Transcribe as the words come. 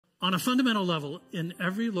On a fundamental level, in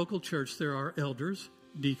every local church, there are elders,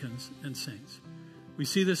 deacons, and saints. We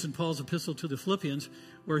see this in Paul's epistle to the Philippians,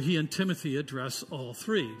 where he and Timothy address all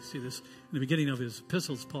three. See this in the beginning of his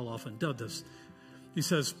epistles. Paul often does this. He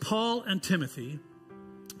says, Paul and Timothy,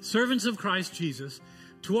 servants of Christ Jesus,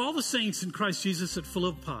 to all the saints in Christ Jesus at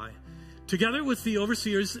Philippi, together with the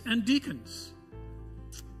overseers and deacons.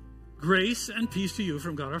 Grace and peace to you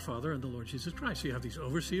from God our Father and the Lord Jesus Christ. So you have these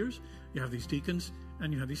overseers, you have these deacons,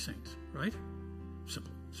 and you have these saints, right?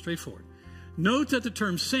 Simple, straightforward. Note that the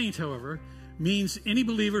term saint, however, means any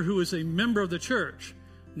believer who is a member of the church,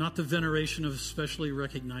 not the veneration of specially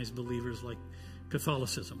recognized believers like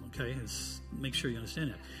Catholicism, okay? Make sure you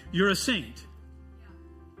understand that. You're a saint.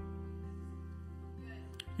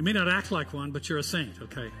 You may not act like one, but you're a saint,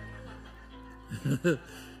 okay?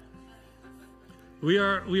 We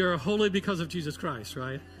are holy because of Jesus Christ,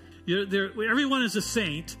 right? Everyone is a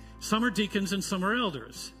saint. Some are deacons and some are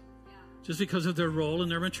elders, just because of their role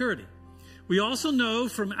and their maturity. We also know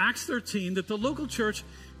from Acts 13 that the local church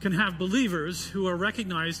can have believers who are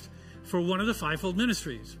recognized for one of the fivefold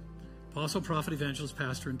ministries. Apostle, prophet, evangelist,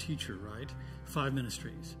 pastor, and teacher, right? 5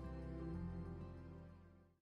 ministries.